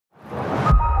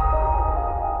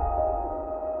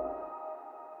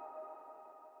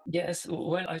Yes,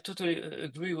 well, I totally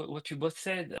agree with what you both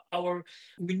said.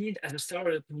 We need as a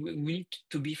startup, we need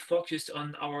to be focused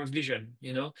on our vision,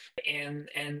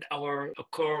 and our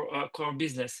core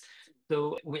business.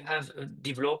 So we have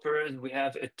developers, we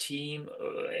have a team,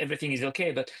 everything is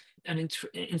okay, but an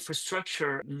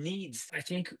infrastructure needs. I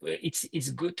think it's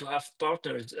good to have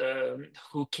partners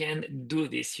who can do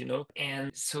this,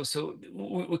 and so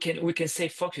we can stay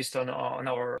focused on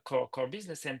our core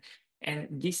business. And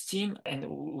this team, and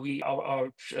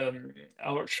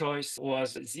our choice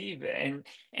was Zeeve,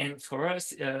 and for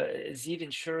us, Zeeve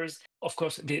ensures, of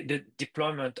course, the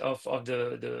deployment of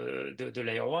the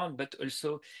layer one, but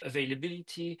also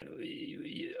availability.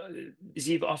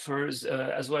 Zeeve offers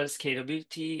as well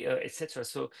scalability, etc.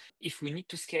 So if we need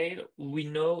to scale, we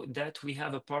know that we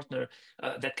have a partner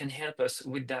that can help us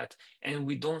with that, and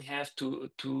we don't have to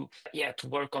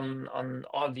work on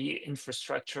all the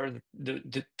infrastructure,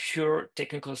 the pure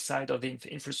technical side of the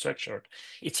infrastructure.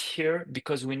 It's here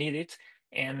because we need it,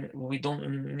 and we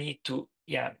don't need to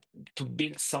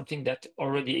build something that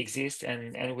already exists,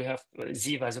 and we have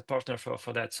Ziv as a partner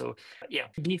for that. So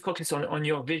be focused on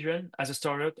your vision as a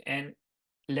startup, and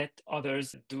let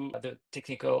others do the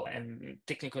technical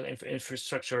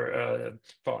infrastructure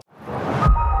part.